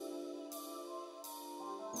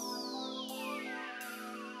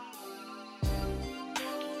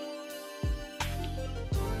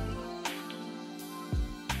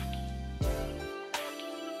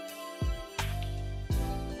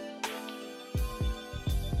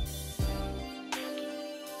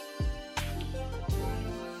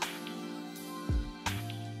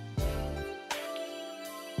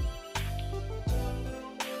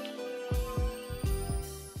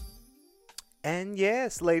And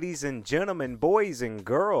yes, ladies and gentlemen, boys and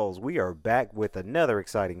girls, we are back with another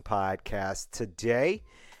exciting podcast today.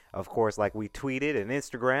 Of course, like we tweeted and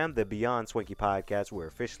Instagram, the Beyond Swanky podcast, we're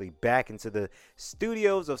officially back into the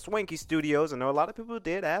studios of Swanky Studios. I know a lot of people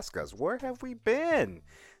did ask us, where have we been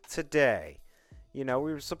today? You know,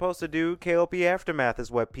 we were supposed to do KLP Aftermath,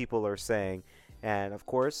 is what people are saying. And of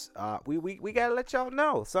course, we got to let y'all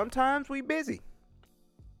know, sometimes we busy.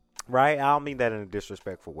 Right, I don't mean that in a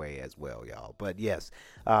disrespectful way as well, y'all. But yes,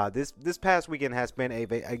 this past weekend has been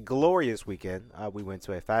a glorious weekend. We went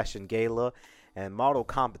to a fashion gala and model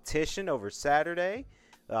competition over Saturday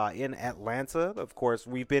in Atlanta. Of course,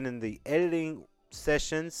 we've been in the editing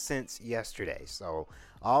session since yesterday. So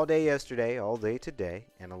all day yesterday, all day today,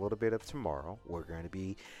 and a little bit of tomorrow, we're going to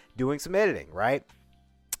be doing some editing, right?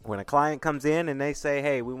 When a client comes in and they say,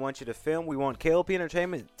 hey, we want you to film, we want KLP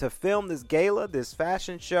Entertainment to film this gala, this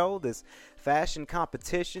fashion show, this fashion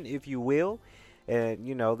competition, if you will. And,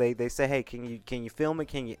 you know, they say, hey, can you film it?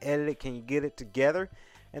 Can you edit it? Can you get it together?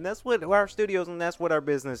 And that's what our studios and that's what our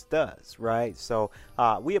business does, right? So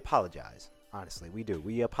we apologize. Honestly, we do.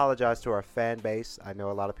 We apologize to our fan base. I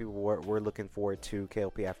know a lot of people were looking forward to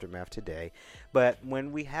KLP Aftermath today. But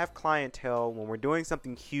when we have clientele, when we're doing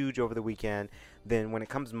something huge over the weekend, then when it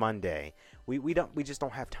comes Monday, we just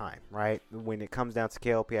don't have time, right? When it comes down to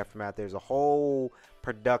KLP Aftermath, there's a whole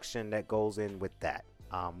production that goes in with that.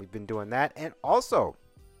 We've been doing that. And also,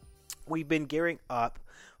 we've been gearing up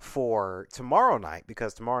for tomorrow night,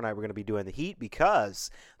 because tomorrow night we're going to be doing the Heat, because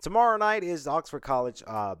tomorrow night is Oxford College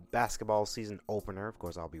basketball season opener. Of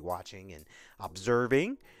course, I'll be watching and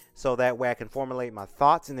observing so that way I can formulate my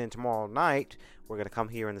thoughts, and then tomorrow night we're going to come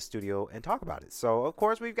here in the studio and talk about it. So, of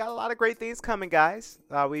course, we've got a lot of great things coming, guys.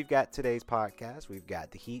 We've got today's podcast. We've got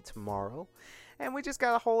the Heat tomorrow. And we just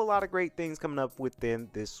got a whole lot of great things coming up within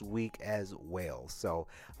this week as well. So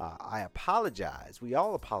I apologize. We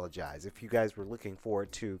all apologize if you guys were looking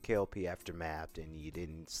forward to KLP Aftermath and you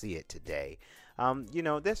didn't see it today. You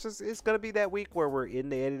know, it's going to be that week where we're in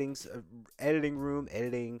the editing room,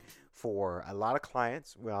 editing for a lot of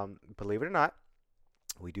clients. Believe it or not,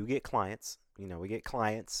 we do get clients. You know, we get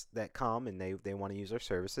clients that come and they want to use our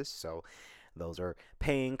services. So those are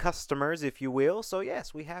paying customers, if you will. So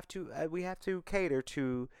yes, we have to cater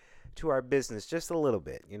to our business just a little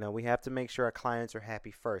bit. You know, we have to make sure our clients are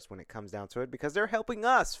happy first when it comes down to it, because they're helping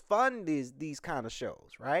us fund these kind of shows,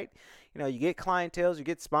 right? You know, you get clientele, you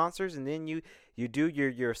get sponsors, and then you do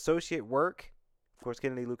your associate work. Of course,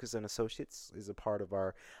 Kennedy Lucas and Associates is a part of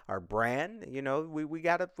our brand. You know, we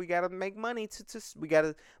gotta make money we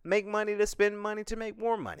gotta make money to spend money to make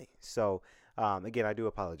more money. So again, I do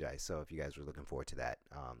apologize. So if you guys were looking forward to that,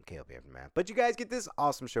 KLP Aftermath, but you guys get this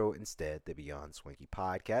awesome show instead, the Beyond Swanky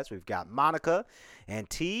podcast. We've got Monica and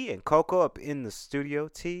T and Coco up in the studio.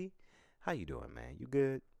 T, how you doing, man? You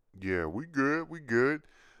good? Yeah, we good. We good.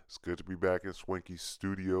 It's good to be back in Swanky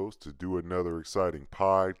Studios to do another exciting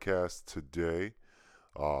podcast today.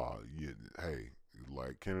 Hey,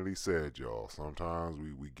 like Kennedy said, y'all, sometimes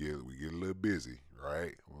we get a little busy,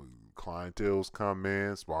 right? Clientels come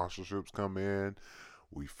in, sponsorships come in.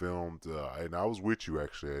 We filmed, and I was with you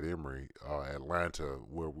actually at Emory, Atlanta,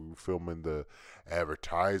 where we were filming the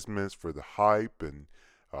advertisements for the Hype and,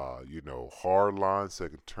 Hardline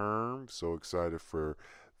Second Term. So excited for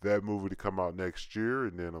that movie to come out next year.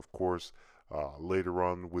 And then, of course, later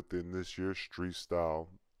on within this year, Street Style,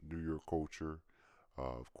 New York Culture.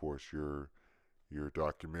 Of course, your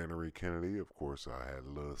documentary, Kennedy. Of course, I had a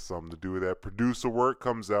little something to do with that. Producer work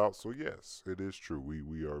comes out, so yes, it is true.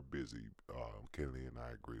 We are busy. Kennedy and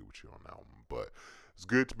I agree with you on that one. But it's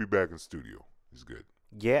good to be back in studio. It's good.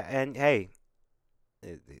 Yeah, and hey,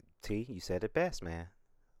 T, you said it best, man.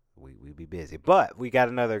 We be busy, but we got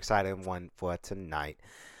another exciting one for tonight.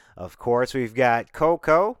 Of course, we've got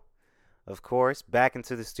Coco. Of course, back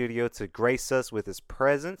into the studio to grace us with his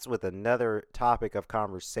presence with another topic of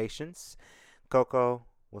conversations. Coco,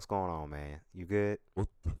 what's going on, man? You good? What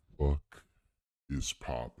the fuck is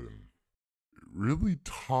poppin'? Really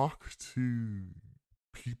talk to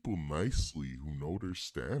people nicely who know their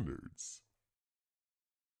standards.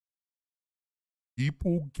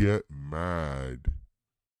 People get mad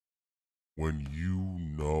when you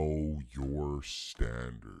know your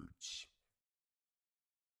standards.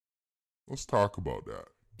 Let's talk about that.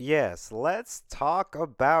 Yes, let's talk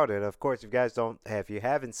about it. Of course, if you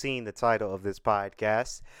haven't seen the title of this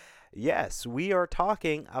podcast, yes, we are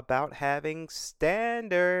talking about having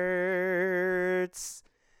standards.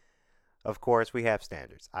 Of course, we have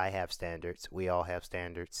standards. I have standards. We all have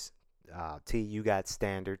standards. T, you got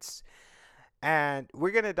standards. And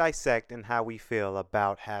we're going to dissect and how we feel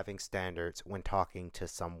about having standards when talking to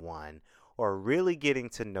someone or really getting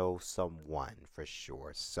to know someone for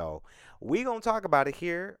sure. So we going to talk about it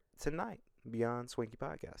here tonight, Beyond Swanky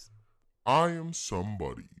Podcast. I am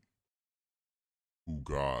somebody who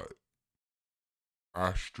got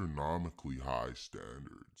astronomically high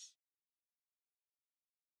standards,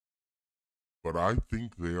 but I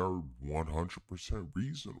think they are 100%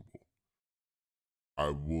 reasonable. I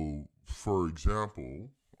will, for example,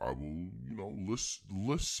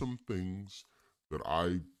 list some things that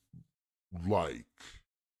I like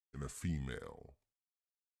in a female.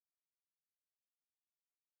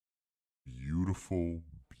 Beautiful,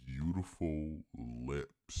 beautiful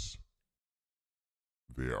lips.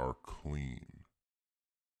 They are clean.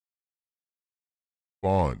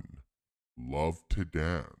 Fun. Love to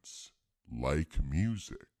dance. Like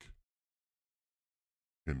music.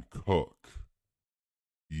 Can cook.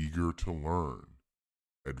 Eager to learn.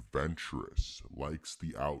 Adventurous. Likes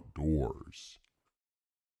the outdoors.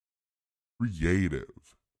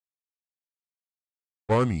 Creative.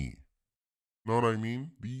 Funny. Know what I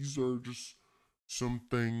mean? These are just some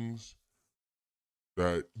things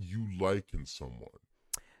that you like in someone.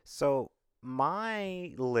 So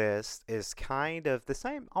my list is kind of the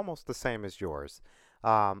same, almost the same as yours.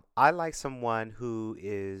 I like someone who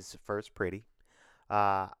is first pretty,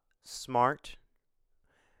 smart,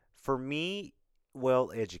 for me,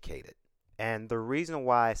 well educated. And the reason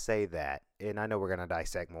why I say that, and I know we're going to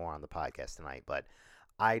dissect more on the podcast tonight, but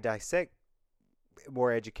I dissect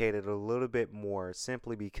more educated a little bit more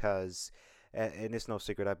simply because, and it's no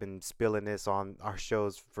secret, I've been spilling this on our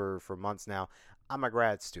shows for months now. I'm a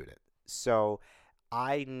grad student. So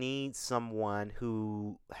I need someone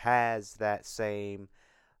who has that same,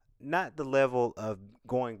 not the level of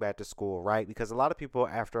going back to school, right? Because a lot of people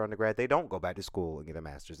after undergrad, they don't go back to school and get a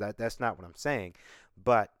master's. That's not what I'm saying.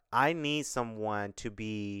 But I need someone to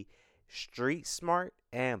be street smart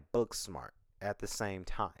and book smart at the same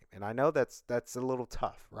time. And I know that's a little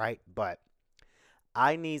tough, right? But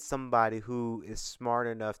I need somebody who is smart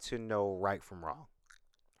enough to know right from wrong.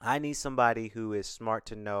 I need somebody who is smart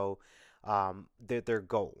to know their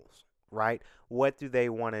goals, right? What do they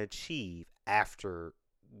want to achieve after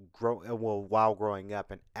while growing up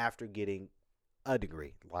and after getting a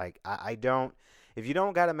degree? Like I don't, if you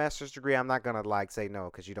don't got a master's degree, I'm not gonna like say no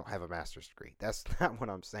because you don't have a master's degree. That's not what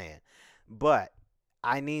I'm saying. But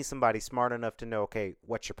I need somebody smart enough to know, okay,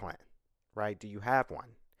 what's your plan, right? Do you have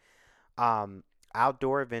one?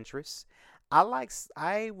 Outdoor adventurous.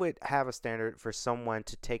 I would have a standard for someone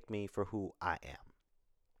to take me for who I am.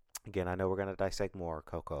 Again, I know we're gonna dissect more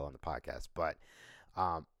Coco on the podcast, but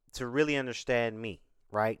to really understand me,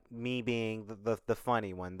 right? Me being the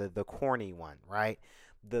funny one, the corny one, right?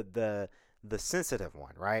 The sensitive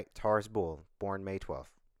one, right? Taurus Bull, born May 12th.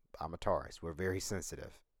 I'm a Taurus. We're very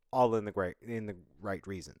sensitive, all in the right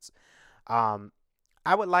reasons. I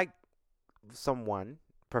would like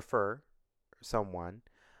prefer someone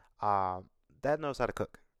that knows how to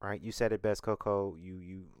cook, right? You said it best, Coco.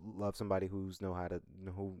 You love somebody who know how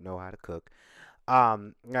to cook.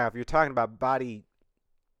 Now if you're talking about body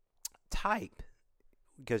type,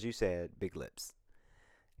 because you said big lips,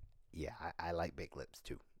 yeah, I like big lips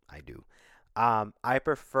too. I do. I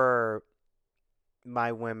prefer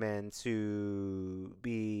my women to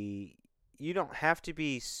be. You don't have to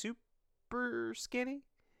be super skinny,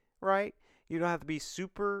 right? You don't have to be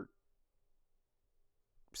super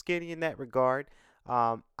skinny in that regard.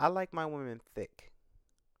 I like my women thick,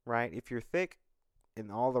 right? If you're thick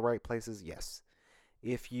in all the right places, yes.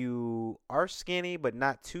 If you are skinny but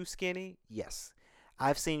not too skinny, yes.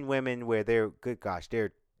 I've seen women where good gosh,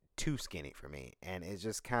 they're too skinny for me, and it's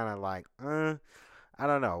just kind of like, I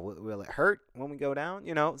don't know, will it hurt when we go down?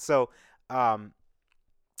 So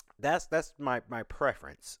that's my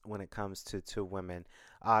preference when it comes to women.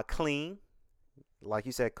 Clean, like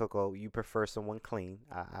you said, Coco, you prefer someone clean.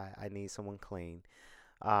 I need someone clean.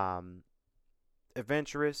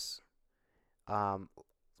 Adventurous,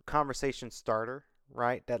 conversation starter,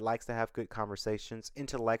 right? That likes to have good conversations.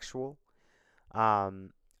 Intellectual.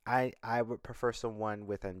 I would prefer someone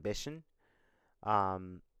with ambition.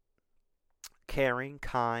 Caring,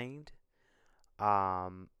 kind.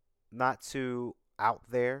 Not too out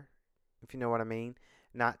there, if you know what I mean.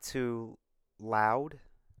 Not too loud,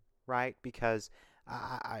 right? Because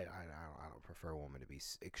I don't prefer a woman to be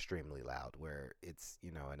extremely loud where it's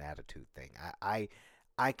an attitude thing. I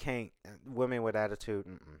can't women with attitude,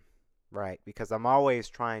 right? Because I'm always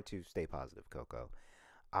trying to stay positive, Coco.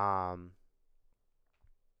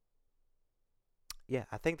 Yeah,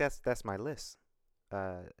 I think that's my list.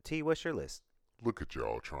 T, what's your list? Look at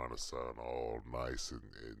y'all trying to sound all nice and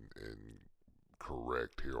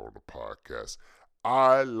correct here on the podcast.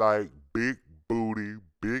 I like big booty,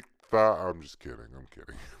 big thigh. I'm just kidding. I'm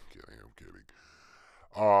kidding. I'm kidding.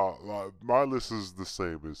 My list is the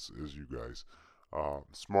same as you guys.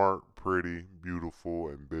 Smart, pretty,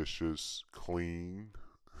 beautiful, ambitious, clean.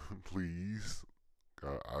 Please.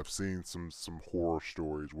 I've seen some horror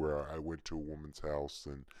stories where I went to a woman's house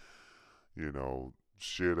and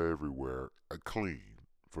shit everywhere. Clean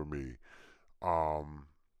for me. Um,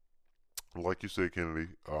 like you say, Kennedy.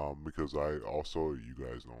 Because I also, you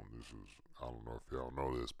guys know this is. I don't know if y'all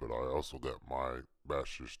know this, but I also got my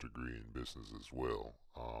bachelor's degree in business as well.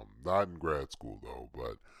 Not in grad school though,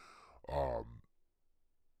 but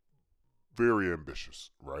very ambitious,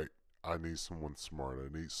 right? I need someone smart. I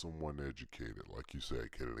need someone educated, like you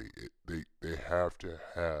said, Kennedy. They have to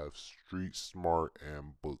have street smart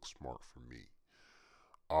and book smart for me.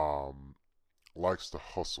 Um, Likes to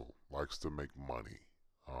hustle, likes to make money.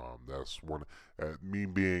 That's one. Me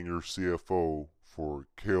being your CFO for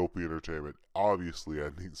KLP Entertainment, obviously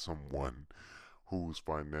I need someone who's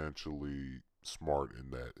financially smart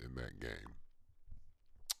in that game,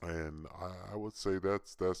 and I would say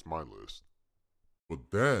that's my list.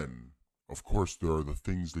 But then, of course, there are the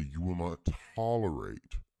things that you will not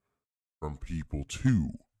tolerate from people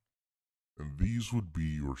too. And these would be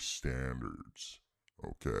your standards.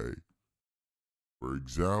 Okay? For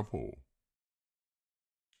example,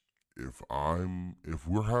 if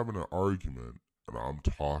we're having an argument and I'm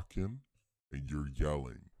talking and you're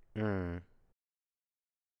yelling, you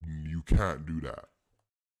can't do that.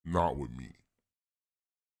 Not with me.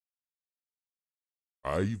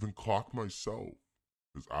 I even clock myself.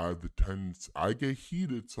 Because I have the tendency, I get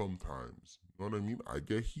heated sometimes. You know what I mean? I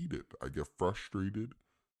get heated. I get frustrated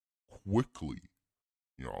quickly.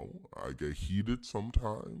 I get heated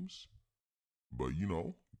sometimes. But,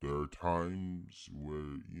 there are times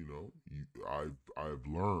where, I've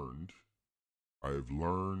learned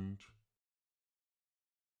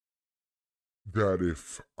that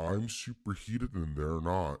if I'm superheated and they're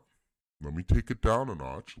not, let me take it down a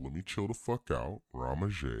notch. Let me chill the fuck out.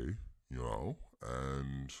 Ramage,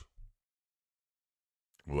 and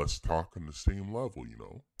let's talk on the same level.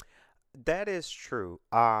 That is true.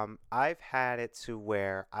 I've had it to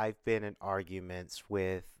where I've been in arguments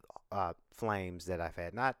with flames that I've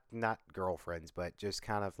had, not girlfriends, but just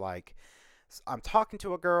kind of like I'm talking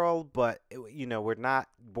to a girl, but we're not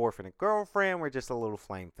boyfriend and girlfriend. We're just a little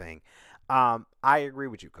flame thing. I agree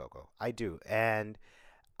with you, Coco. I do, and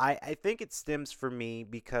I think it stems for me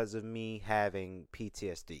because of me having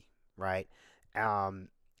PTSD, right? Um,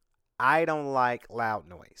 I don't like loud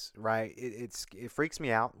noise, right? It freaks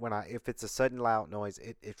me out if it's a sudden loud noise,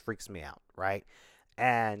 it freaks me out, right?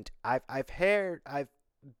 And I've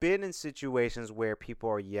been in situations where people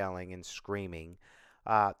are yelling and screaming,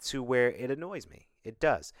 to where it annoys me. It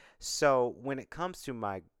does. So when it comes to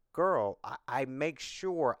my girl, I make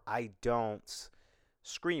sure I don't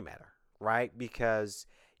scream at her, right? Because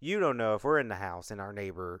you don't know if we're in the house and our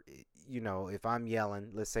neighbor, if I'm yelling,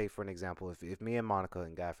 let's say for an example, if me and Monica,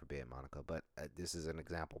 and God forbid Monica, but this is an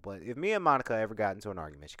example, but if me and Monica ever got into an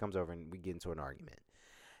argument, she comes over and we get into an argument,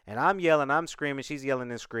 and I'm yelling, I'm screaming, she's yelling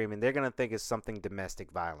and screaming, they're going to think it's something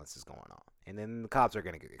domestic violence is going on. And then the cops are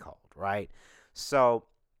going to get called, right? So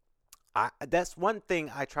that's one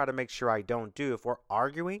thing I try to make sure I don't do if we're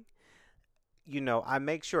arguing. I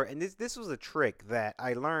make sure, and this was a trick that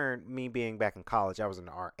I learned me being back in college. I was an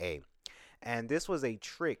RA, and this was a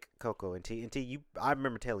trick, Coco and T. I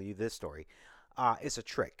remember telling you this story. It's a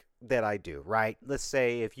trick that I do, right? Let's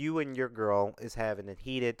say if you and your girl is having a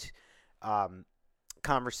heated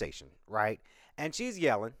conversation, right, and she's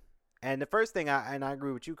yelling, and the first thing I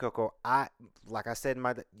agree with you, Coco. Like I said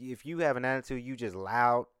if you have an attitude, you just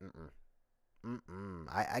loud.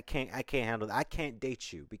 I can't handle that. I can't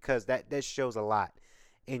date you because that shows a lot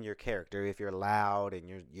in your character. If you're loud and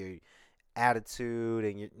your attitude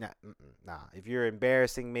and you're not, nah. If you're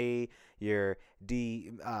embarrassing me, you're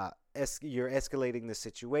you're escalating the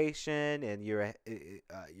situation and you're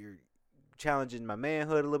challenging my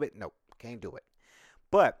manhood a little bit. Nope, can't do it.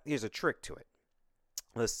 But here's a trick to it.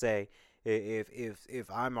 Let's say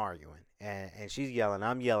if I'm arguing and she's yelling,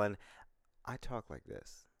 I'm yelling, I talk like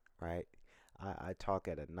this, right? I talk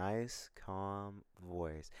at a nice, calm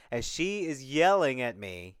voice. And she is yelling at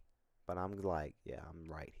me, but I'm like, yeah,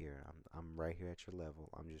 I'm right here. I'm right here at your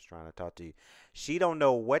level. I'm just trying to talk to you. She don't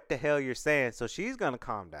know what the hell you're saying, so she's going to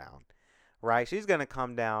calm down, right? She's going to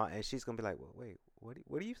come down, and she's going to be like, well, wait, what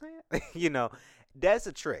are you saying? That's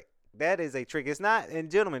a trick. That is a trick. It's not,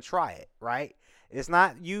 and gentlemen, try it, right? It's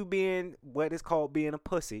not you being what is called being a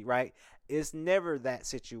pussy, right? It's never that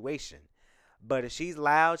situation. But if she's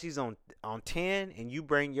loud, she's on 10, and you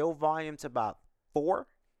bring your volume to about 4,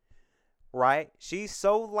 right? She's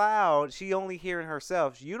so loud, she only hearing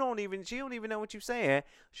herself. She don't even know what you're saying.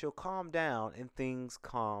 She'll calm down and things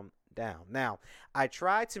calm down. Now, I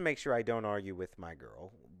try to make sure I don't argue with my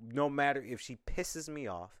girl, no matter if she pisses me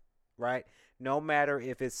off, right? No matter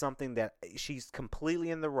if it's something that she's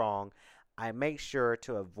completely in the wrong. I make sure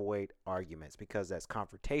to avoid arguments because that's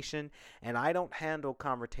confrontation, and I don't handle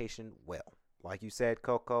confrontation well. Like you said,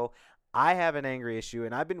 Coco, I have an anger issue,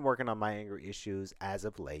 and I've been working on my anger issues as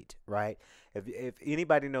of late, right? If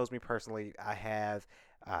anybody knows me personally, I have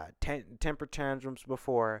temper tantrums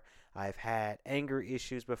before. I've had anger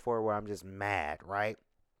issues before where I'm just mad, right?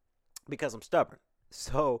 Because I'm stubborn.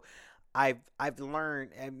 So I've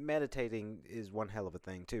learned, and meditating is one hell of a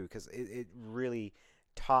thing too, because it really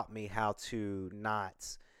taught me how to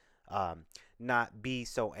not be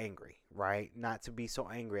so angry, right? Not to be so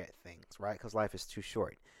angry at things, right? Because life is too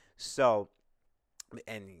short. So,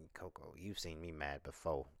 and Coco, you've seen me mad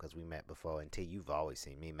before because we met before. And T, you've always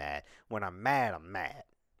seen me mad. When I'm mad,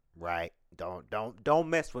 right? Don't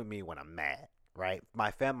mess with me when I'm mad, right?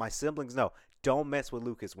 My siblings know. Don't mess with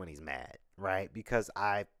Lucas when he's mad, right? Because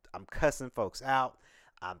I'm cussing folks out.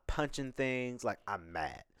 I'm punching things like I'm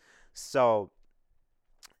mad. So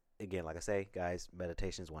again, like I say, guys,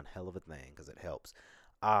 meditation is one hell of a thing because it helps.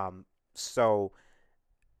 So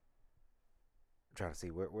I'm trying to see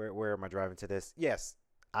where am I driving to this? Yes,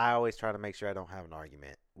 I always try to make sure I don't have an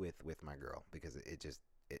argument with my girl because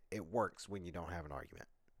it works when you don't have an argument.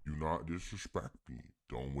 Do not disrespect me.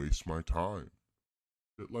 Don't waste my time.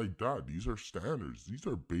 Shit like that. These are standards. These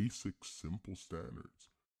are basic, simple standards.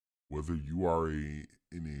 Whether you are in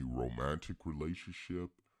a romantic relationship,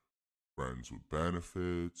 friends with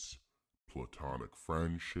benefits, platonic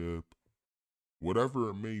friendship, whatever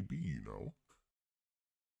it may be,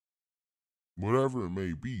 whatever it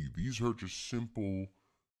may be, these are just simple,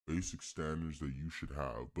 basic standards that you should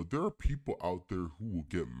have. But there are people out there who will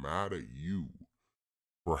get mad at you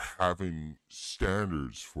for having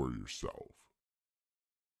standards for yourself.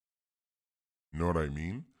 You know what I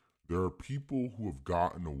mean? There are people who have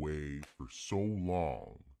gotten away for so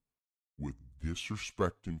long with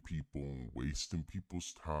disrespecting people and wasting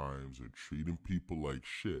people's times and treating people like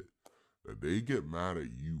shit that they get mad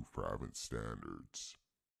at you for having standards.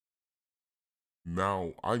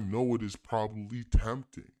 Now, I know it is probably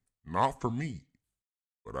tempting. Not for me,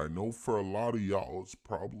 but I know for a lot of y'all it's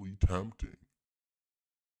probably tempting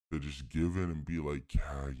to just give in and be like,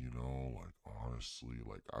 yeah, like honestly,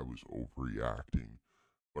 like I was overreacting.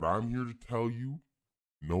 But I'm here to tell you,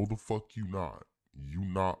 no the fuck you not. You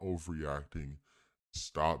not overreacting.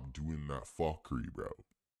 Stop doing that fuckery, bro.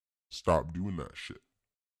 Stop doing that shit.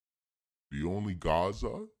 The only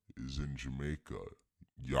Gaza is in Jamaica.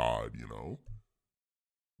 Yard, You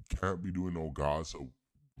can't be doing no Gaza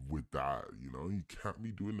with that, You can't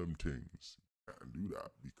be doing them things. You can't do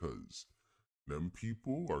that because them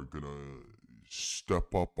people are gonna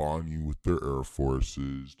step up on you with their Air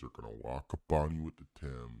Forces. They're gonna walk up on you with the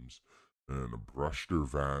Timbs and brush their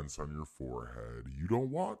Vans on your forehead. You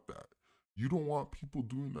don't want that. You don't want people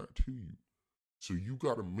doing that to you. So you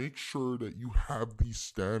gotta make sure that you have these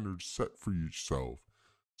standards set for yourself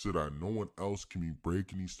so that no one else can be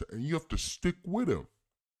breaking these standards. And you have to stick with them.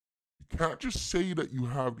 You can't just say that you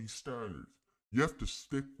have these standards. You have to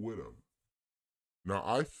stick with them. Now,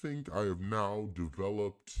 I think I have now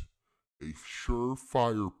developed a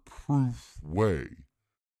surefire proof way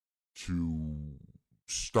to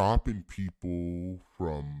stopping people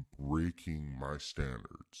from breaking my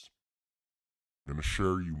standards. I'm going to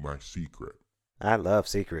share you my secret. I love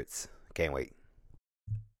secrets. Can't wait.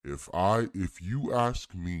 If you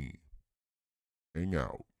ask me, hang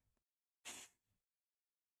out,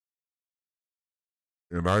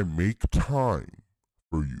 and I make time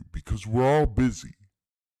for you because we're all busy,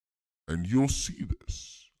 and you'll see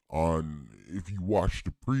this if you watch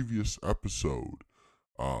the previous episode,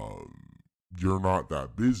 you're not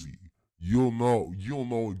that busy. You'll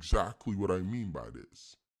know exactly what I mean by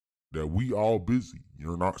this. That we all busy.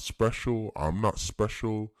 You're not special. I'm not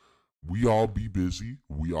special. We all be busy.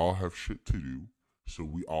 We all have shit to do. So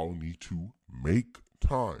we all need to make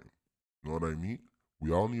time. You know what I mean?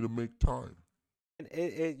 We all need to make time.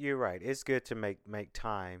 You're right. It's good to make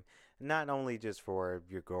time, not only just for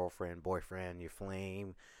your girlfriend, boyfriend, your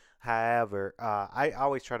flame. However, I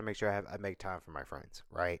always try to make sure I make time for my friends.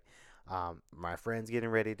 Right, my friends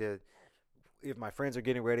if my friends are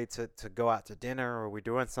getting ready to go out to dinner or we're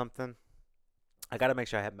doing something, I got to make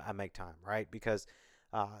sure I make time. Right, because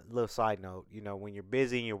little side note, when you're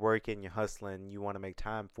busy and you're working, you're hustling, you want to make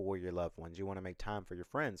time for your loved ones. You want to make time for your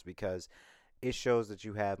friends because it shows that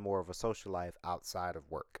you have more of a social life outside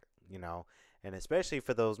of work, And especially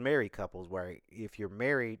for those married couples where if you're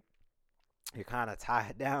married, you're kind of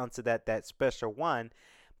tied down to that special one.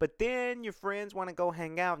 But then your friends want to go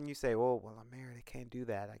hang out and you say, "Oh, well, I'm married. I can't do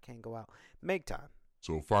that. I can't go out." Make time.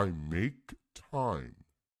 So if I make time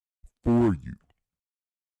for you,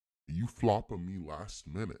 you flop on me last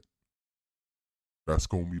minute, that's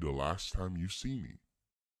going to be the last time you see me.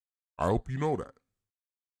 I hope you know that.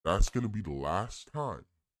 That's going to be the last time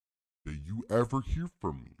that you ever hear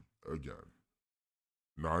from me again.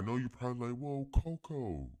 Now, I know you're probably like, whoa,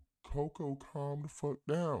 Coco, calm the fuck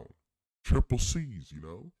down. Triple C's, you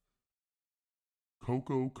know?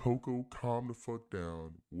 Coco, calm the fuck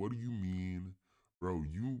down. What do you mean? Bro,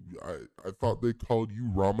 I thought they called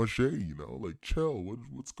you Ramajay, you know? Like, chill,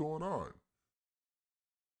 what's going on?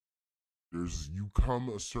 You come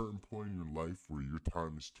a certain point in your life where your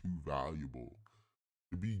time is too valuable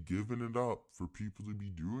to be giving it up for people to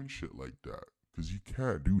be doing shit like that. Because you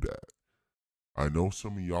can't do that. I know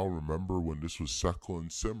some of y'all remember when this was Seckle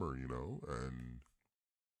and Simmer, you know? And,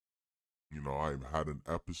 you know, I've had an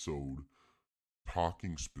episode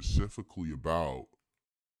talking specifically about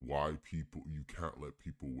why you can't let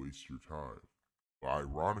people waste your time.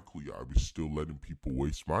 Ironically, I was still letting people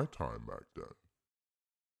waste my time back then.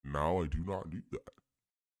 Now I do not do that.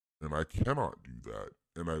 And I cannot do that.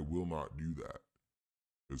 And I will not do that.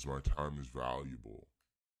 Because my time is valuable.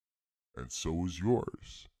 And so is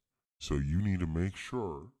yours. So you need to make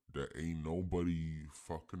sure that ain't nobody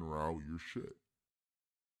fucking around with your shit.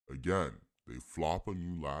 Again, they flop on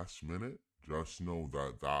you last minute. Just know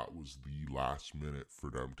that was the last minute for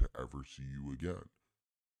them to ever see you again.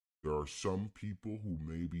 There are some people who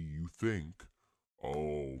maybe you think,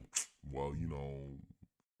 oh, well, you know,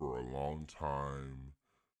 for a long time,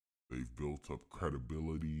 they've built up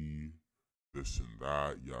credibility, this and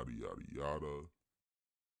that, yada, yada, yada.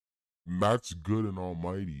 And that's good and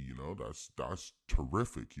almighty, you know, that's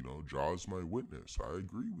terrific, you know, Jaw's my witness. I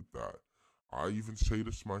agree with that. I even say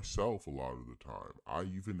this myself a lot of the time. I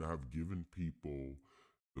even have given people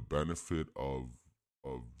the benefit of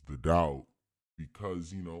the doubt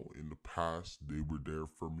because, you know, in the past they were there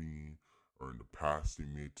for me, or in the past they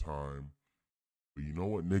made time. But you know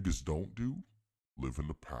what niggas don't do? Live in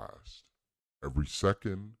the past. Every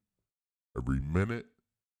second, every minute,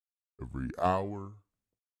 every hour,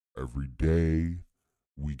 every day,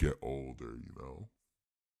 we get older, you know?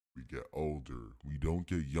 We get older. We don't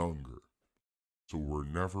get younger. So we're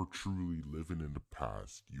never truly living in the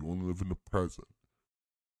past. You only live in the present.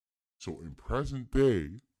 So in present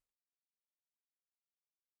day,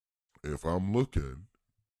 if I'm looking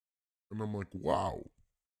and I'm like, wow,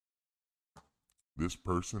 this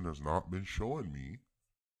person has not been showing me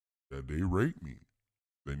that they rate me,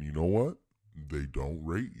 then you know what? They don't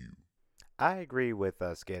rate you. I agree with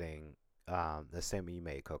us getting the same you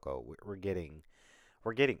made, Coco. We're getting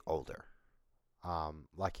older.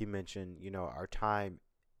 Like you mentioned, you know, our time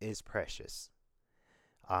is precious.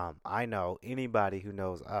 I know anybody who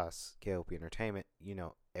knows us, KLP Entertainment, you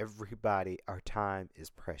know, everybody, our time is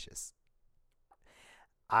precious.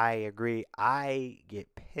 I agree. I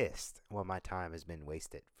get pissed when my time has been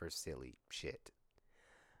wasted for silly shit.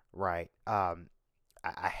 Right.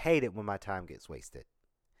 I hate it when my time gets wasted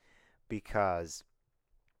because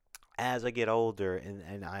as I get older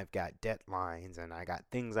and I've got deadlines and I got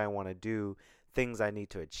things I want to do, things I need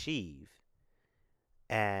to achieve.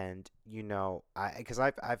 And, you know, because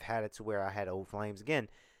I've had it to where I had old flames again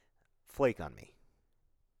flake on me.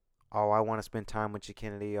 Oh, I want to spend time with you,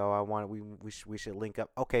 Kennedy. Oh, we should link up.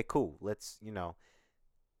 Okay, cool. Let's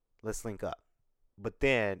link up. But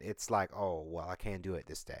then it's like, oh, well, I can't do it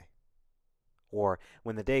this day. Or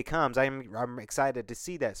when the day comes, I'm excited to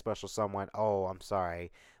see that special someone. Oh, I'm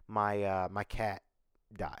sorry, my cat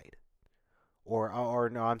died. Or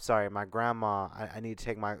no, I'm sorry, my grandma. I need to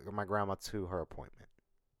take my grandma to her appointment.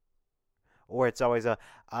 Or it's always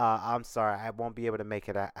I'm sorry, I won't be able to make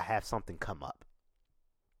it. I have something come up.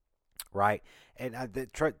 Right? And the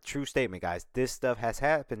true statement, guys. This stuff has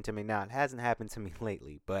happened to me now. It hasn't happened to me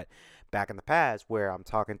lately, but back in the past, where I'm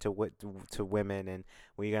talking to women and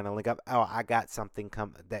we're gonna link up. Oh, I got something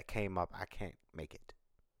that came up. I can't make it.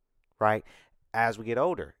 Right? As we get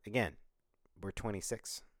older, again, we're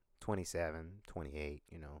 26, 27, 28.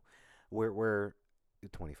 You know, we're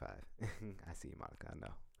 25. I see you, Monica.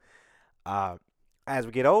 I know. As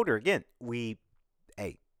we get older, again, we're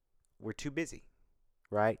too busy.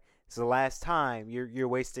 Right? It's the last time you're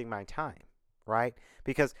wasting my time, right?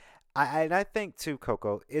 Because I think too,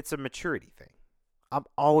 Coco, it's a maturity thing. I'm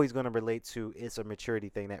always going to relate to it's a maturity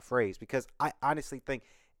thing, that phrase, because I honestly think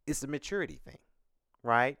it's a maturity thing,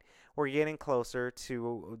 right? we're getting closer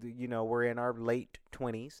to, we're in our late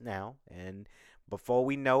 20s now, and before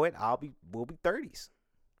we know it, we'll be 30s,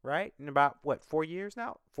 right? In about what, 4 years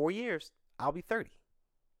now? 4 years, I'll be 30.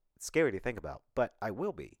 It's scary to think about, but I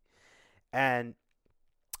will be. And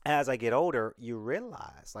as I get older, you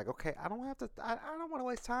realize, like, okay, I don't want to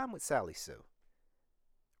waste time with Sally Sue,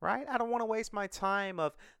 right? I don't want to waste my time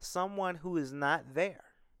of someone who is not there,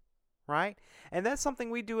 right? And that's something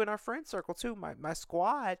we do in our friend circle too. My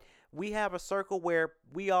squad, we have a circle where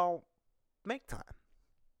we all make time,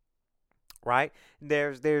 right?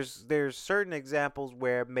 There's certain examples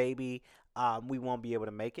where maybe we won't be able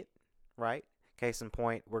to make it, right? Case in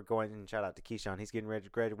point, we're going, and shout out to Keyshawn, he's getting ready to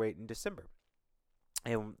graduate in December.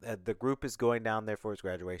 And the group is going down there for his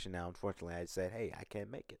graduation now. Unfortunately, I said, hey, I can't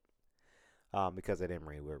make it. Because at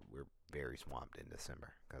Emory, we're very swamped in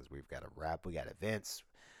December because we've got to wrap. We got events.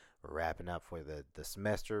 We're wrapping up for the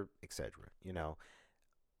semester, etc.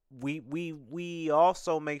 We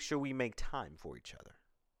also make sure we make time for each other,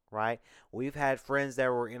 right? We've had friends that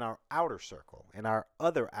were in our outer circle, in our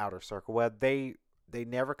other outer circle, where they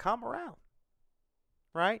never come around,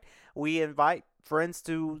 right? We invite friends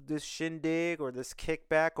to this shindig or this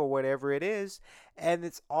kickback or whatever it is, and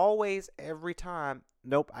it's always every time,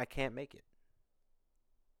 nope, I can't make it.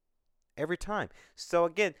 Every time. So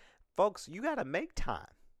again, folks, you got to make time.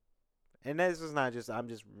 And this is not just, I'm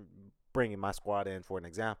just bringing my squad in for an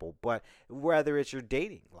example, but whether it's your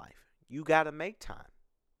dating life, you got to make time.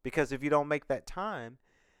 Because if you don't make that time,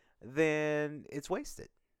 then it's wasted,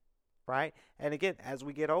 right? And again, as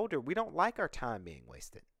we get older, we don't like our time being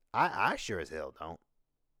wasted. I sure as hell don't.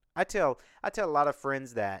 I tell a lot of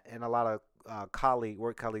friends that, and a lot of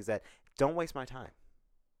work colleagues that, don't waste my time.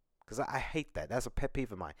 Because I hate that. That's a pet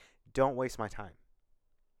peeve of mine. Don't waste my time.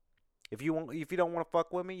 If you don't want to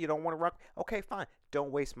fuck with me, you don't want to rock, okay, fine.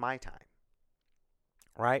 Don't waste my time.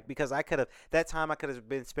 Right? Because that time I could have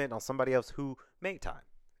been spent on somebody else who made time.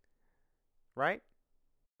 Right?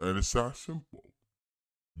 And it's that simple.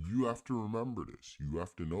 You have to remember this. You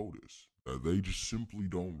have to know this. That they just simply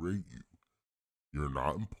don't rate you. You're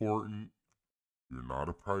not important. You're not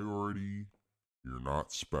a priority. You're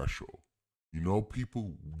not special. You know what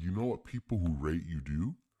people who rate you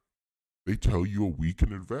do? They tell you a week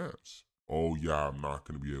in advance. Oh yeah, I'm not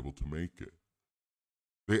going to be able to make it.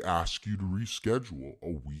 They ask you to reschedule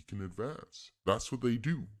a week in advance. That's what they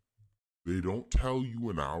do. They don't tell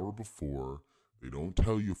you an hour before. They don't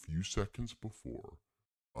tell you a few seconds before.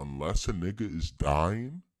 Unless a nigga is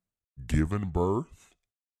dying, giving birth,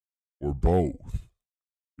 or both.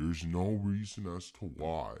 There's no reason as to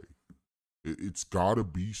why. It's got to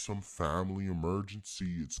be some family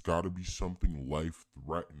emergency. It's got to be something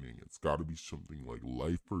life-threatening. It's got to be something like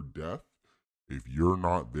life or death. If you're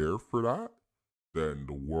not there for that, then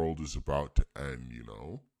the world is about to end,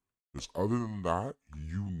 Because other than that,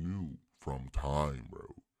 you knew from time,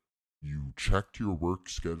 bro. You checked your work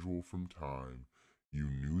schedule from time. You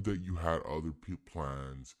knew that you had other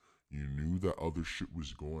plans. You knew that other shit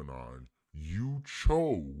was going on. You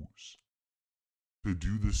chose to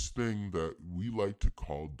do this thing that we like to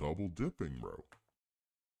call double dipping, bro.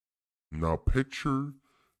 Now picture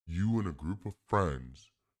you and a group of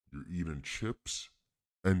friends. You're eating chips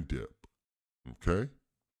and dip, okay?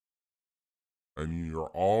 And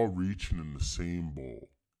you're all reaching in the same bowl.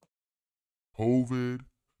 COVID,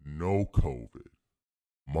 no COVID.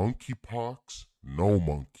 Monkeypox, no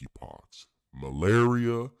monkeypox.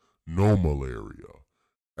 Malaria, no malaria.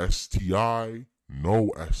 STI,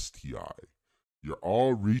 no STI. You're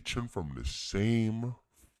all reaching from the same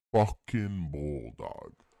fucking bowl,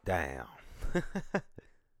 dog. Damn.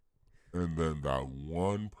 And then that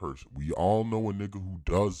one person, we all know a nigga who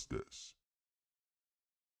does this.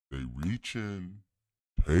 They reach in,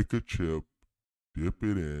 take a chip, dip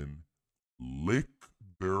it in, lick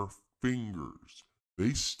their fingers.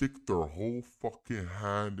 They stick their whole fucking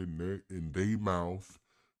hand in their mouth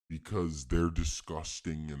because they're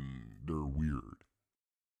disgusting and they're weird.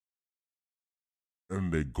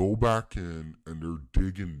 And they go back in and they're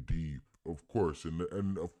digging deep, of course.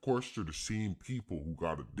 And of course they're the same people who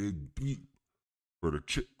gotta dig deep for to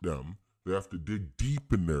chip them. They have to dig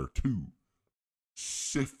deep in there too.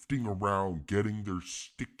 Sifting around, getting their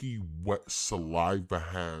sticky, wet saliva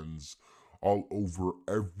hands all over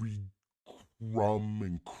every crumb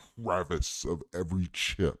and crevice of every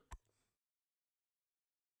chip.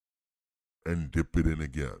 And dip it in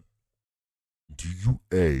again. Do you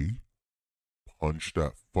A, punch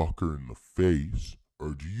that fucker in the face,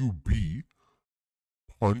 or do you B,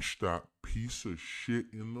 punch that piece of shit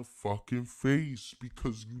in the fucking face?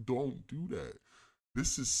 Because you don't do that.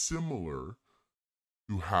 This is similar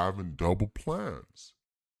to having double plans.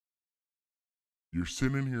 You're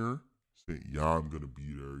sitting here saying, yeah, I'm going to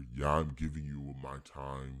be there. Yeah, I'm giving you my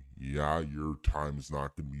time. Yeah, your time is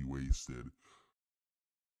not going to be wasted.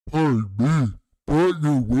 Pardon me, but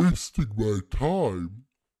you're wasting my time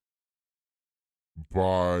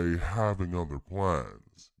by having other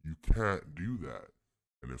plans. You can't do that.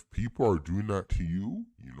 And if people are doing that to you,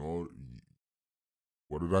 you know,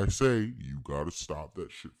 what did I say? You got to stop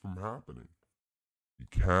that shit from happening. You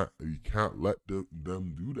can't let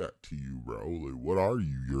them do that to you, bro. Like, what are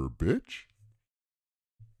you? You're a bitch?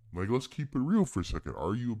 Like, let's keep it real for a second.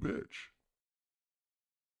 Are you a bitch?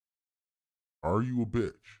 Are you a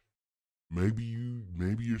bitch? Maybe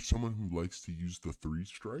you're someone who likes to use the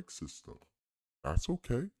 3-strike system. That's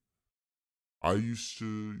okay. I used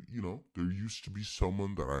to, there used to be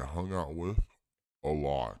someone that I hung out with a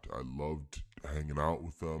lot. I loved hanging out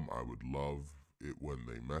with them. I would love it when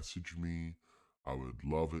they messaged me. I would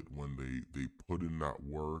love it when they put in that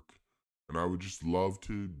work. And I would just love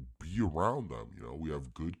to be around them. We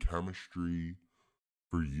have good chemistry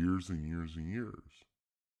for years and years and years.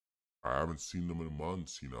 I haven't seen them in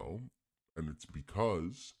months, and it's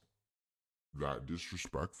because that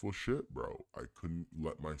disrespectful shit, bro. I couldn't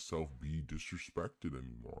let myself be disrespected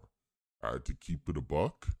anymore. I had to keep it a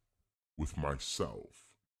buck with myself,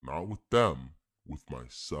 not with them, with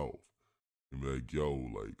myself. And be like, yo,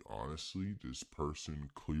 like, honestly, this person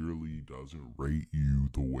clearly doesn't rate you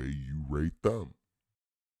the way you rate them.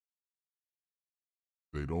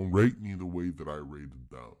 They don't rate me the way that I rated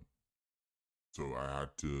them. So I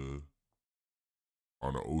had to,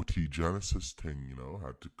 on an OT Genesis thing,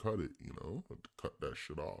 had to cut it, had to cut that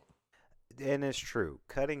shit off. And it's true.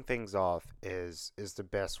 Cutting things off is the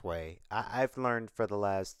best way. I've learned for the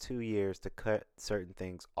last 2 years to cut certain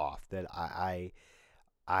things off that I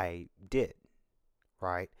did,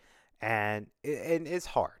 right? And it's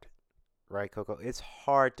hard, right, Coco? It's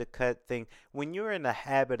hard to cut things when you're in the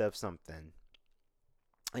habit of something,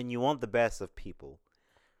 and you want the best of people,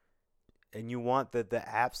 and you want the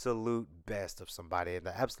absolute best of somebody, and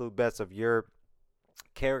the absolute best of your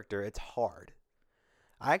character. It's hard.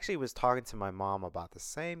 I actually was talking to my mom about the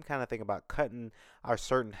same kind of thing about cutting our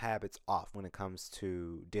certain habits off when it comes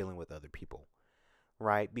to dealing with other people,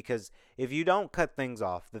 right? Because if you don't cut things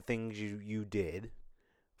off, the things you did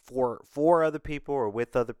for other people or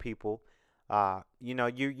with other people,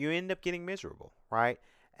 you end up getting miserable, right?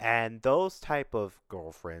 And those type of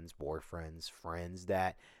girlfriends, boyfriends, friends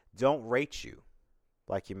that don't rate you,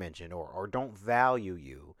 like you mentioned, or don't value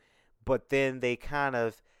you, but then they kind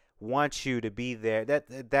of want you to be there.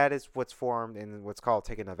 That is what's formed and what's called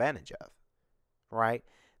taken advantage of, right?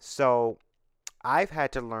 So I've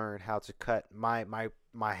had to learn how to cut my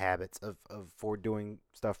habits of for doing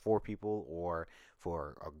stuff for people or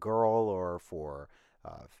for a girl or for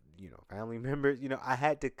family members. I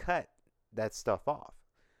had to cut that stuff off.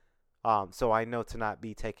 So I know to not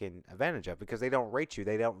be taken advantage of because they don't rate you,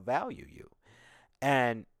 they don't value you,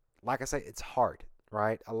 and like I say, it's hard,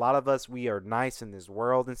 right? A lot of us, we are nice in this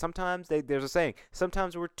world, and sometimes there's a saying,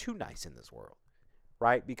 sometimes we're too nice in this world,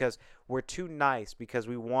 right? Because we're too nice because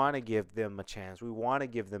we want to give them a chance, we want to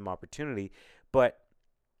give them opportunity, but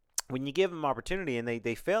when you give them opportunity and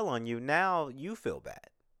they fail on you, now you feel bad,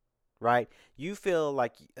 right? You feel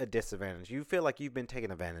like a disadvantage. You feel like you've been taken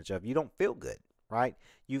advantage of. You don't feel good, right?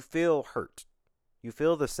 You feel hurt. You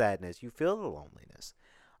feel the sadness. You feel the loneliness.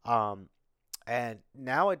 And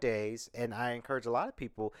nowadays, and I encourage a lot of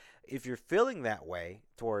people, if you're feeling that way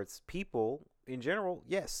towards people in general,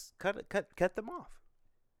 yes, cut them off,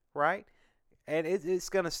 right? And it's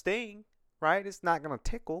gonna sting, right? It's not gonna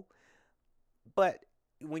tickle, but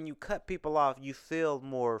when you cut people off, you feel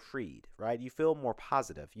more freed, right? You feel more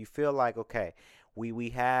positive. You feel like, okay,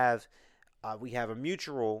 we have a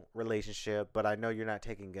mutual relationship, but I know you're not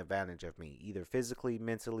taking advantage of me, either physically,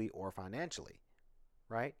 mentally, or financially,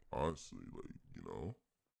 right? Honestly, like,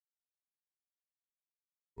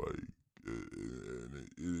 and it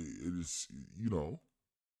is,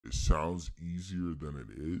 it sounds easier than it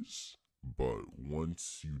is, but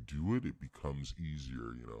once you do it, it becomes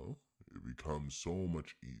easier, It becomes so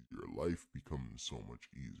much easier. Life becomes so much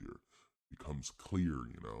easier. It becomes clear,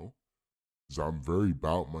 Because I'm very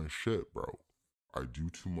about my shit, bro. I do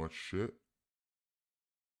too much shit.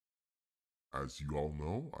 As you all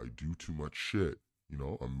know, I do too much shit.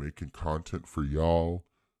 I'm making content for y'all.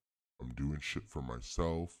 I'm doing shit for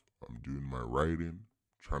myself. I'm doing my writing,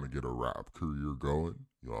 trying to get a rap career going.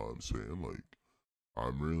 You know what I'm saying? Like,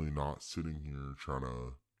 I'm really not sitting here trying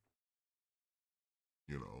to,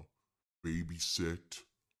 babysit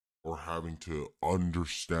or having to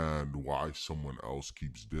understand why someone else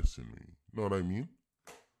keeps dissing me. You know what I mean?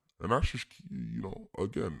 And that's just,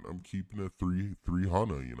 again, I'm keeping it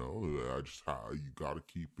 300, I just, you got to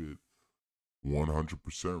keep it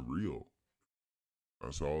 100% real.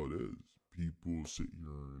 That's all it is. People sit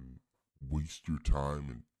here and waste your time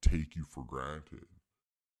and take you for granted.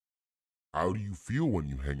 How do you feel when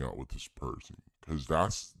you hang out with this person? Because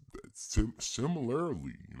that's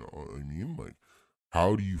similarly, you know what I mean? Like,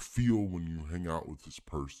 how do you feel when you hang out with this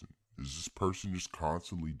person? Is this person just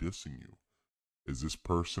constantly dissing you? Is this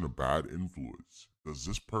person a bad influence? Does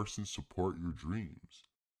this person support your dreams?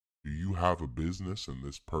 Do you have a business and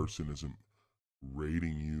this person isn't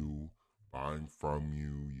rating you, buying from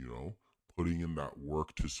you, putting in that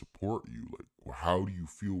work to support you? Like, how do you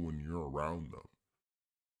feel when you're around them?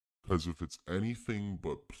 Because if it's anything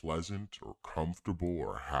but pleasant or comfortable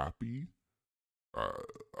or happy,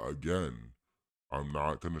 again, I'm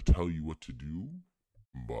not going to tell you what to do,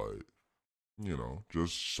 but,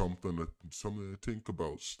 just something to think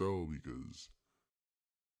about still, because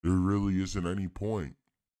there really isn't any point.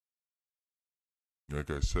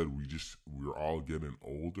 Like I said, we're all getting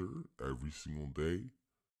older every single day,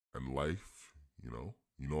 and life, you know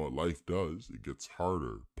what life does, it gets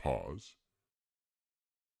harder. Pause.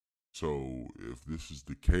 So if this is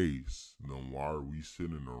the case, then why are we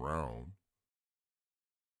sitting around?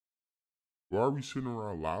 Why are we sitting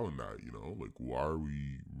around allowing that, Like, why are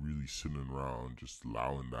we really sitting around just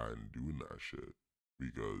allowing that and doing that shit?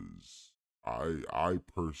 Because I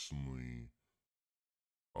personally,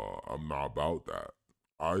 I'm not about that.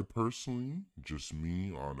 I personally, just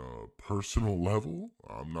me on a personal level,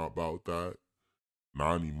 I'm not about that.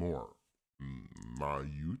 Not anymore. Not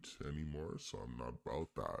youth anymore, so I'm not about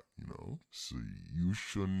that, So you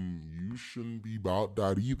shouldn't be about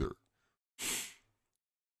that either.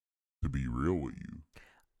 To be real with you.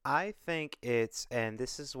 I think it's, and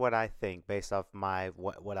this is what I think based off my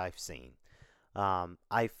what I've seen.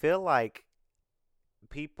 I feel like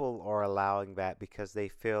people are allowing that because they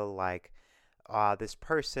feel like this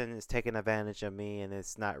person is taking advantage of me, and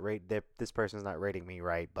it's not this person's not rating me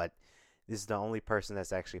right, but this is the only person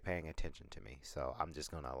that's actually paying attention to me, so I'm just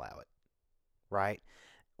going to allow it, right?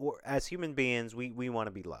 As human beings, we want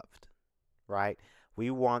to be loved, right? We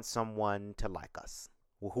want someone to like us,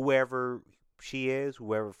 whoever she is,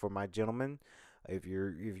 whoever. For my gentleman, if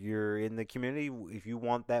you're in the community, if you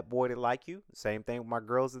want that boy to like you, same thing with my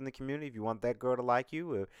girls in the community. If you want that girl to like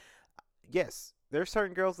you, yes, there's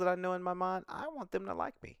certain girls that I know in my mind, I want them to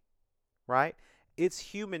like me, right? It's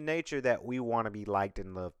human nature that we want to be liked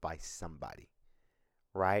and loved by somebody,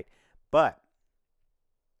 right? But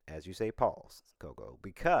as you say, pause, Coco,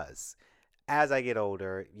 because as I get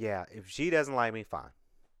older, yeah, if she doesn't like me, fine,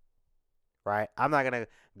 right? I'm not gonna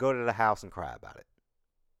go to the house and cry about it,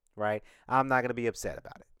 right? I'm not gonna be upset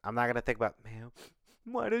about it. I'm not gonna think about, man,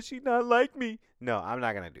 why does she not like me? No, I'm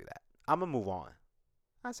not gonna do that. I'm gonna move on.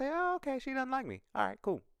 I say, oh, okay, she doesn't like me. All right,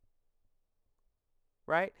 cool.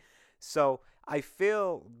 Right? So I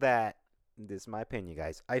feel that, this is my opinion,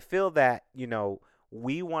 guys. I feel that,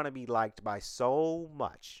 we want to be liked by so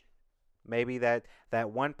much. Maybe that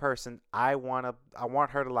one person, I want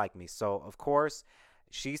her to like me. So of course,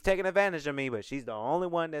 she's taking advantage of me, but she's the only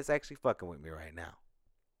one that's actually fucking with me right now.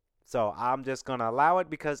 So I'm just gonna allow it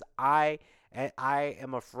because I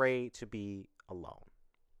am afraid to be alone.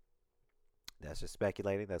 That's just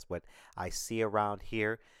speculating. That's what I see around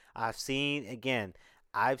here. I've seen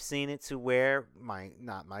it to where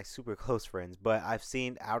not my super close friends, but I've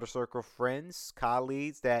seen outer circle friends,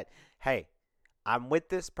 colleagues that, hey, I'm with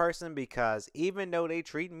this person because even though they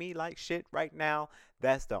treat me like shit right now,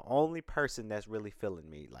 that's the only person that's really feeling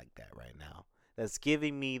me like that right now. That's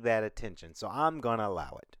giving me that attention. So I'm going to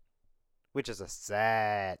allow it. Which is a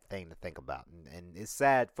sad thing to think about. And it's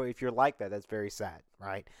sad for, if you're like that, that's very sad,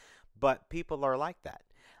 right? But people are like that.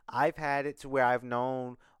 I've had it to where I've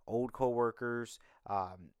known old coworkers,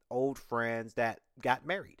 old friends that got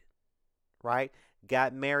married, right?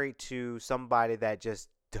 Got married to somebody that just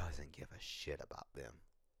doesn't give a shit about them.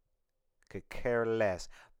 Could care less.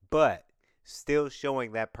 But still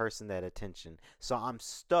showing that person that attention. So I'm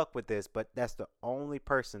stuck with this, but that's the only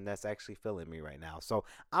person that's actually feeling me right now. So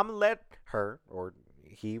I'm going to let her, or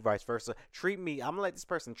he, vice versa, I'm going to let this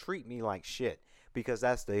person treat me like shit because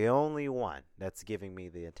that's the only one that's giving me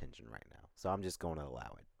the attention right now. So I'm just going to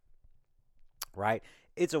allow it. Right?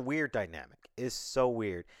 It's a weird dynamic. It's so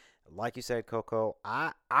weird. Like you said, Coco,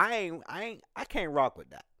 I can't rock with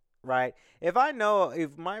that. Right? If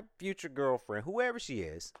my future girlfriend, whoever she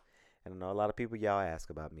is, and I know a lot of people y'all ask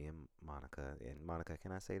about me and Monica. And Monica,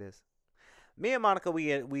 can I say this? Me and Monica,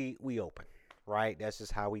 we open, right? That's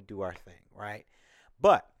just how we do our thing, right?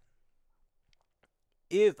 But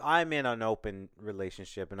if I'm in an open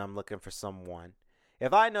relationship and I'm looking for someone,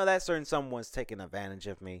 if I know that certain someone's taking advantage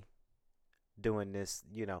of me, doing this,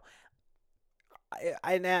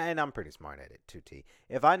 and I'm pretty smart at it too, T.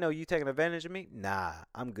 If I know you taking advantage of me, nah,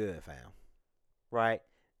 I'm good, fam. Right?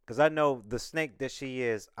 Because I know the snake that she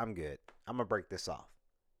is, I'm good. I'm going to break this off.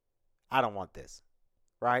 I don't want this.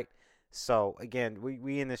 Right? So, again,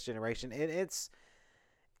 we in this generation, and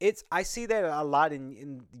I see that a lot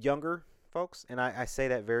in younger folks, and I say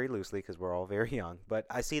that very loosely because we're all very young, but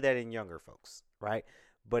I see that in younger folks, right?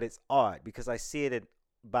 But it's odd because I see it at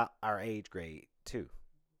about our age grade too,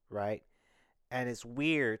 right? And it's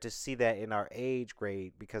weird to see that in our age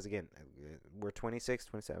grade because, again, we're 26,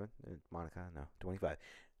 27. Monica, no, 25.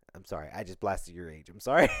 I'm sorry. I just blasted your age. I'm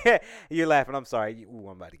sorry. You're laughing. I'm sorry. Ooh,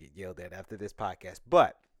 I'm about to get yelled at after this podcast.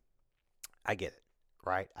 But I get it,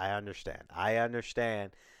 right? I understand. I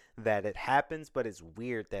understand that it happens, but it's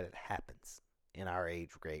weird that it happens in our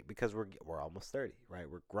age grade because we're almost 30, right?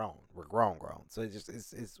 We're grown. We're grown. So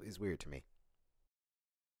it's weird to me.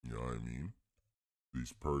 You know what I mean?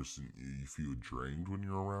 This person, you feel drained when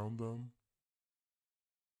you're around them?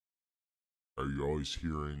 Are you always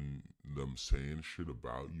hearing them saying shit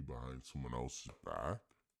about you behind someone else's back?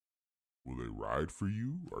 Will they ride for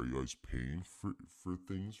you? Are you always paying for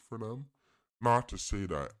things for them? Not to say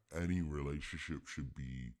that any relationship should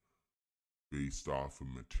be based off of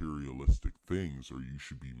materialistic things or you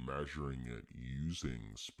should be measuring it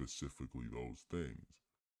using specifically those things.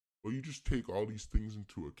 But you just take all these things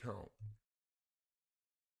into account.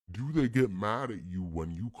 Do they get mad at you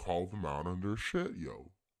when you call them out on their shit,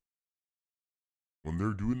 yo? When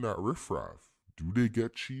they're doing that riffraff, do they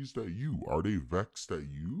get cheesed at you? Are they vexed at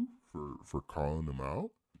you for calling them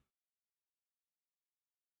out?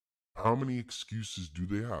 How many excuses do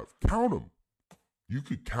they have? Count them. You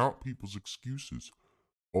could count people's excuses.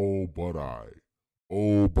 Oh, but I.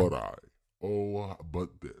 Oh, but I. Oh,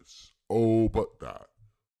 but this. Oh, but that.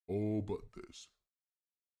 Oh, but this.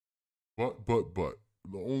 But.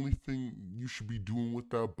 The only thing you should be doing with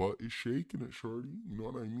that butt is shaking it, shorty. You know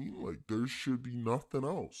what I mean? Like, there should be nothing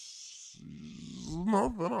else.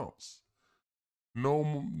 Nothing else.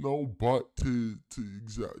 No butt to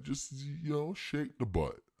just, shake the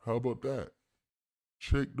butt. How about that?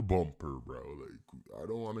 Shake the bumper, bro. Like, I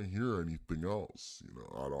don't want to hear anything else.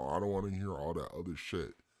 I don't want to hear all that other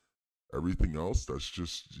shit. Everything else, that's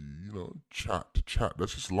just, chat to chat.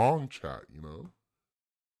 That's just long chat,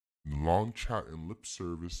 Long chat and lip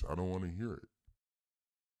service, I don't want to hear it.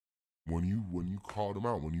 When you call them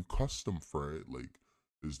out, when you cuss them for it, like,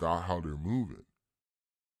 is that how they're moving?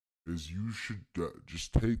 Is you should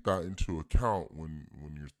just take that into account when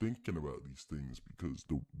you're thinking about these things because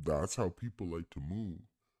that's how people like to move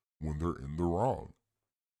when they're in the wrong.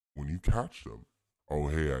 When you catch them, oh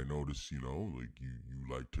hey, I notice, like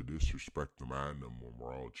you like to disrespect the man when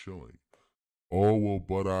we're all chilling. Oh, well,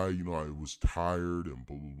 but I was tired and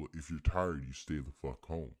blah, blah, blah. If you're tired, you stay the fuck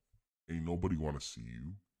home. Ain't nobody want to see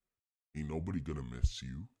you. Ain't nobody gonna miss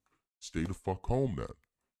you. Stay the fuck home then.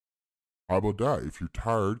 How about that? If you're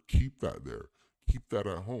tired, keep that there. Keep that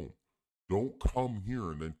at home. Don't come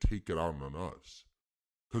here and then take it out on us.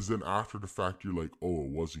 Because then after the fact, you're like, oh,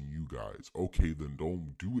 it wasn't you guys. Okay, then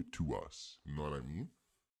don't do it to us. You know what I mean?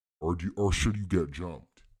 Or should you get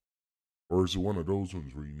jumped? Or is it one of those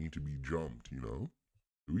ones where you need to be jumped,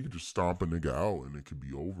 We could just stomp a nigga out and it could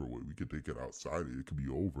be over with. We could take it outside. It could be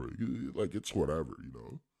over. Like, it's whatever,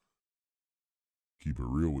 Keep it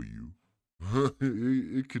real with you.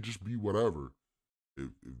 it could just be whatever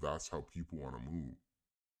if that's how people want to move.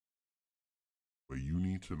 But you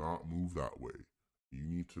need to not move that way. You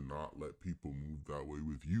need to not let people move that way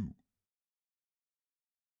with you.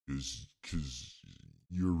 Because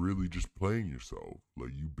you're really just playing yourself.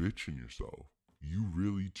 Like, you bitching yourself. You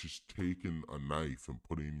really just taking a knife and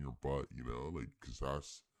putting it in your butt, because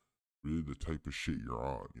that's really the type of shit you're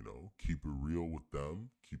on, Keep it real with them.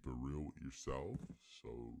 Keep it real with yourself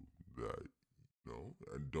so that,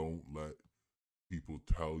 and don't let people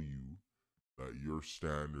tell you that your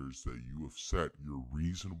standards that you have set, your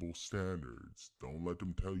reasonable standards, don't let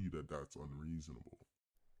them tell you that that's unreasonable.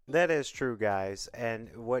 That is true, guys. And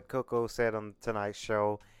what Coco said on tonight's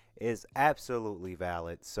show is absolutely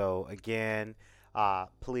valid. So, again,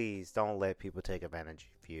 please don't let people take advantage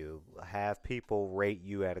of you. Have people rate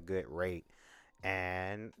you at a good rate.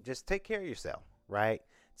 And just take care of yourself, right?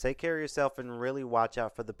 Take care of yourself and really watch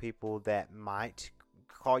out for the people that might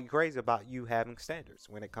call you crazy about you having standards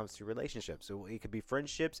when it comes to relationships. So it could be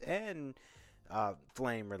friendships and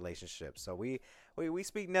flame relationships. So we We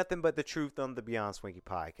speak nothing but the truth on the Beyond Swinky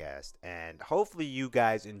podcast. And hopefully you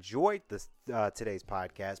guys enjoyed this today's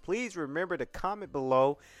podcast. Please remember to comment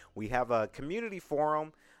below. We have a community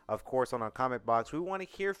forum, of course, on our comment box. We want to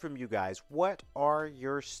hear from you guys. What are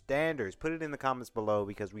your standards? Put it in the comments below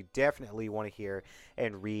because we definitely want to hear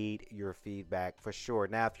and read your feedback for sure.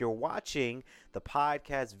 Now, if you're watching the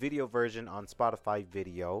podcast video version on Spotify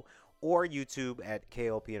video or YouTube at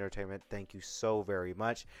KLP Entertainment, thank you so very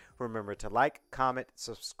much. Remember to like, comment,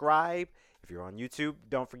 subscribe. If you're on YouTube,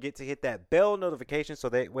 don't forget to hit that bell notification so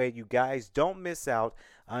that way you guys don't miss out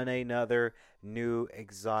on another new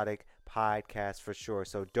exotic podcast for sure.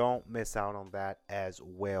 So don't miss out on that as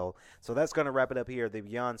well. So that's going to wrap it up here, the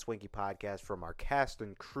Beyond Swinky podcast from our cast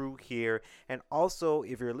and crew here. And also,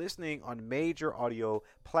 if you're listening on major audio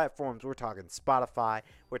platforms, we're talking Spotify,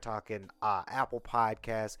 we're talking Apple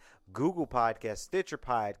Podcasts, Google Podcasts, Stitcher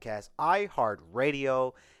Podcasts,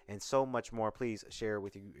 iHeartRadio, and so much more. Please share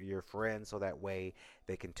with your friends so that way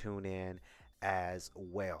they can tune in as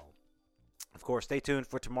well. Of course, stay tuned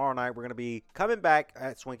for tomorrow night. We're going to be coming back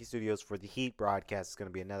at Swinky Studios for the Heat broadcast. It's going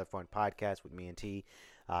to be another fun podcast with me and T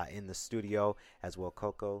in the studio as well.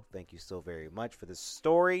 Coco, thank you so very much for this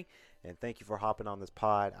story, and thank you for hopping on this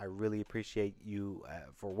pod. I really appreciate you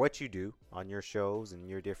for what you do on your shows and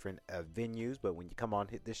your different venues. But when you come on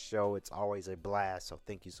hit this show, it's always a blast. So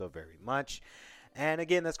thank you so very much. And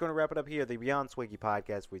again, that's going to wrap it up here, the Beyond Swinky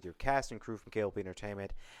podcast with your cast and crew from KLP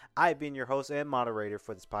Entertainment. I've been your host and moderator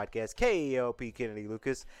for this podcast, KLP Kennedy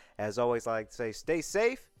Lucas. As always, I like to say, stay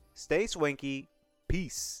safe, stay swinky,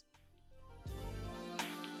 peace.